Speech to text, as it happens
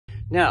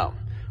Now,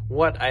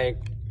 what I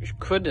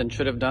could and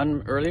should have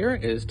done earlier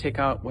is take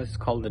out what's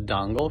called the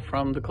dongle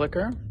from the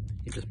clicker.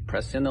 You just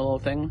press in the little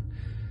thing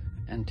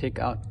and take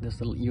out this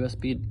little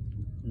USB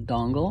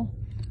dongle,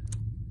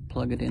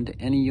 plug it into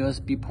any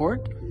USB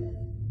port.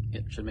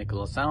 It should make a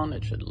little sound,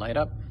 it should light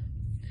up.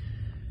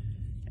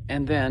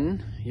 And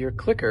then your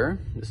clicker,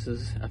 this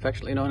is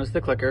affectionately known as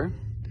the clicker,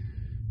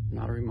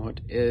 not a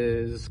remote,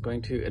 is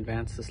going to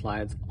advance the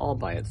slides all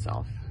by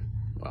itself.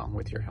 Well,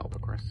 with your help,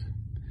 of course.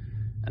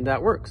 And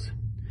that works.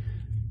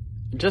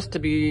 Just to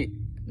be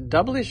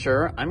doubly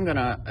sure, I'm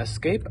gonna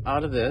escape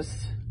out of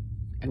this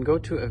and go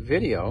to a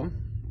video,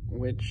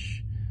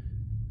 which,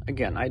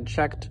 again, I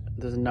checked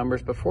the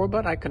numbers before,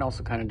 but I can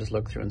also kind of just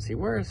look through and see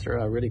where is there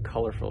a really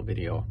colorful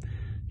video.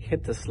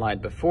 Hit the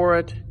slide before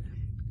it,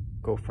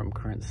 go from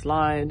current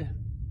slide.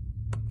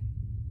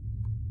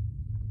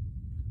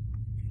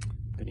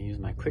 I'm gonna use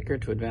my clicker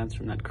to advance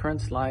from that current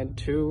slide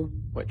to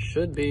what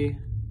should be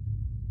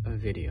a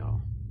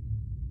video.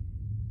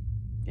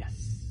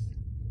 Yes.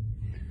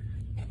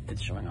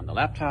 It's showing on the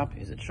laptop.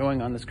 Is it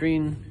showing on the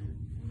screen?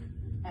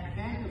 At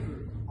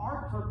Vancouver,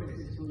 our purpose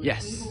is to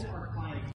Yes. enable our